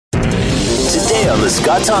weekday on The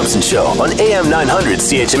Scott Thompson Show on AM 900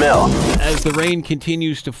 CHML. As the rain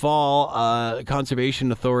continues to fall,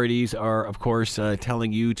 conservation authorities are, of course,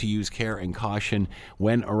 telling you to use care and caution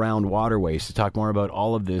when around waterways. To talk more about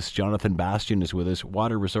all of this, Jonathan Bastian is with us,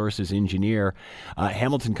 Water Resources Engineer,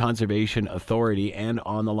 Hamilton Conservation Authority, and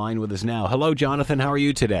on the line with us now. Hello, Jonathan. How are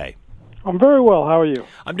you today? I'm very well. How are you?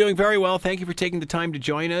 I'm doing very well. Thank you for taking the time to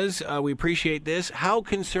join us. We appreciate this. How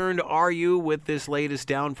concerned are you with this latest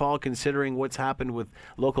downfall, considering what's happened with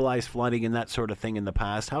localized flooding and that sort of thing in the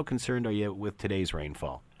past? How concerned are you with today's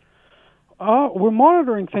rainfall? We're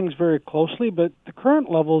monitoring things very closely, but the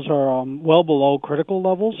current levels are well below critical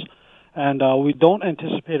levels, and we don't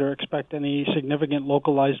anticipate or expect any significant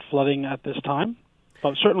localized flooding at this time.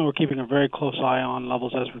 But certainly we're keeping a very close eye on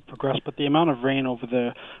levels as we progress. But the amount of rain over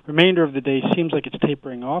the remainder of the day seems like it's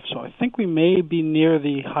tapering off. So I think we may be near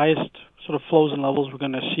the highest sort of flows and levels we're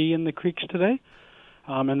going to see in the creeks today.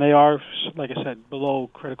 And they are, like I said, below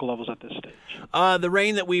critical levels at this stage. The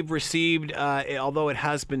rain that we've received, although it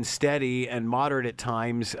has been steady and moderate at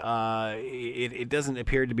times, it doesn't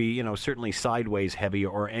appear to be, certainly sideways heavy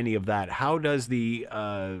or any of that. How does the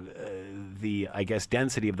I guess,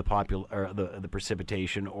 density of the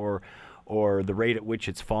precipitation or the rate at which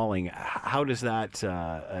it's falling, how does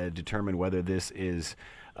that determine whether this is,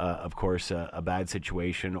 of course, a bad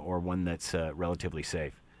situation or one that's relatively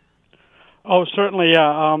safe? Oh, certainly,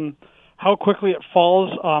 yeah. How quickly it falls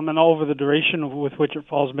and over the duration with which it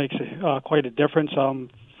falls makes quite a difference.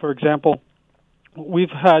 For example, we've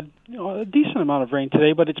had a decent amount of rain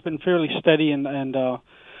today, but it's been fairly steady and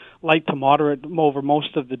light to moderate over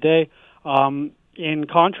most of the day. In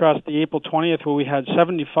contrast, the April 20th, where we had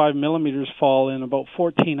 75 millimeters fall in about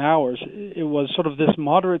 14 hours, it was sort of this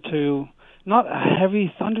moderate to not a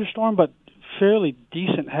heavy thunderstorm, but fairly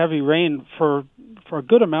decent heavy rain for a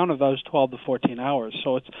good amount of those 12 to 14 hours.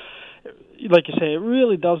 So it's, like you say, it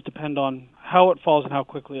really does depend on how it falls and how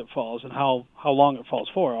quickly it falls and how long it falls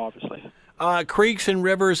for, obviously. Creeks and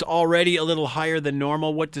rivers already a little higher than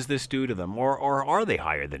normal. What does this do to them? Or are they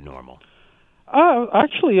higher than normal?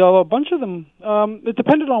 Actually, a bunch of them, it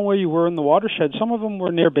depended on where you were in the watershed. Some of them were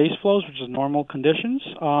near base flows, which is normal conditions.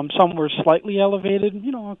 Some were slightly elevated,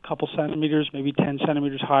 a couple centimeters, maybe 10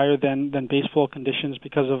 centimeters higher than base flow conditions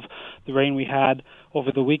because of the rain we had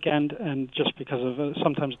over the weekend, and just because of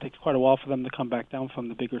sometimes it takes quite a while for them to come back down from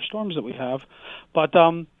the bigger storms that we have. But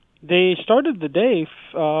they started the day,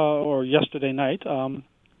 or yesterday night,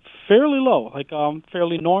 fairly low,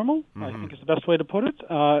 fairly normal, I think is the best way to put it.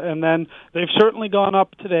 And then they've certainly gone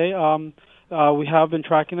up today. We have been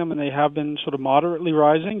tracking them, and they have been sort of moderately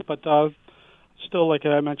rising, but still, like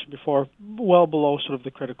I mentioned before, well below sort of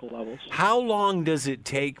the critical levels. How long does it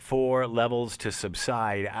take for levels to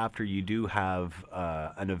subside after you do have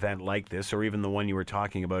an event like this, or even the one you were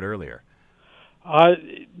talking about earlier?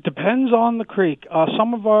 It depends on the creek.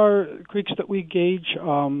 Some of our creeks that we gauge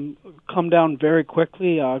come down very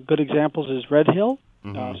quickly. Good examples is Red Hill.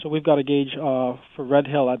 So we've got a gauge for Red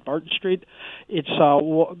Hill at Barton Street. It's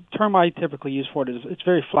term I typically use for it is it's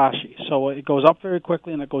very flashy. So it goes up very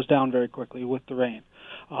quickly and it goes down very quickly with the rain.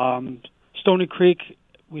 Stony Creek,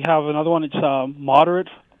 we have another one. It's moderate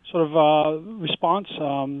sort of response.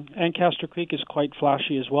 Ancaster Creek is quite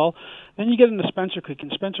flashy as well. Then you get into Spencer Creek,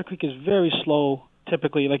 and Spencer Creek is very slow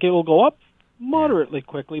typically. Like, it will go up moderately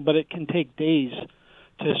quickly, but it can take days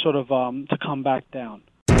to sort of to come back down.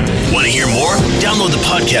 Want to hear more? Download the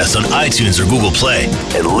podcast on iTunes or Google Play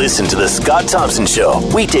and listen to The Scott Thompson Show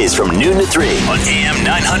weekdays from noon to 3 on AM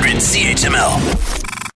 900 CHML.